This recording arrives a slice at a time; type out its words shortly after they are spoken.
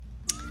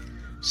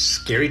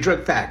Scary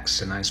drug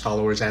facts. A nice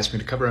followers asked me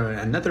to cover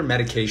another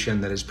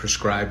medication that is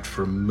prescribed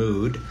for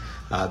mood.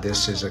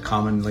 This is a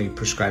commonly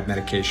prescribed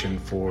medication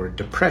for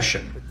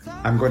depression.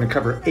 I'm going to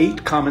cover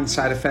 8 common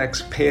side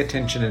effects. Pay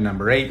attention to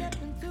number 8.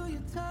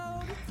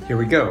 Here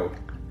we go.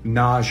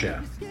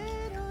 Nausea,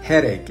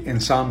 headache,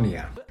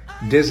 insomnia,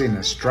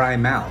 dizziness, dry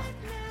mouth,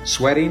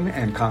 sweating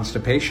and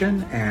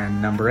constipation.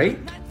 And number 8,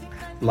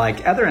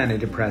 like other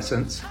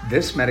antidepressants,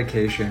 this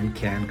medication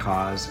can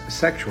cause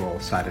sexual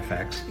side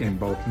effects in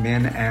both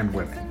men and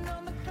women.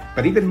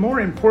 But even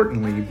more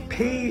importantly,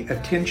 pay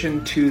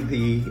attention to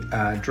the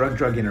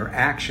drug-drug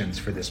interactions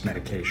for this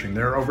medication.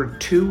 There are over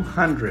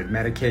 200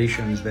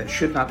 medications that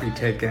should not be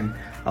taken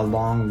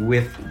along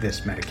with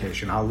this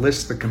medication. I'll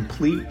list the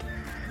complete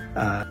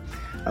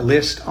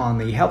list on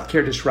the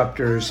Healthcare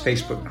Disruptors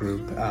Facebook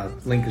group.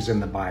 Link is in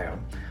the bio.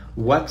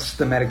 What's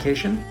the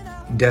medication?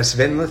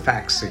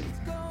 Desvenlafaxine.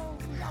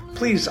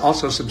 Please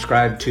also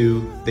subscribe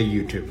to the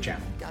YouTube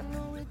channel.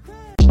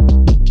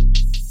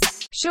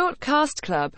 Shortcast Club.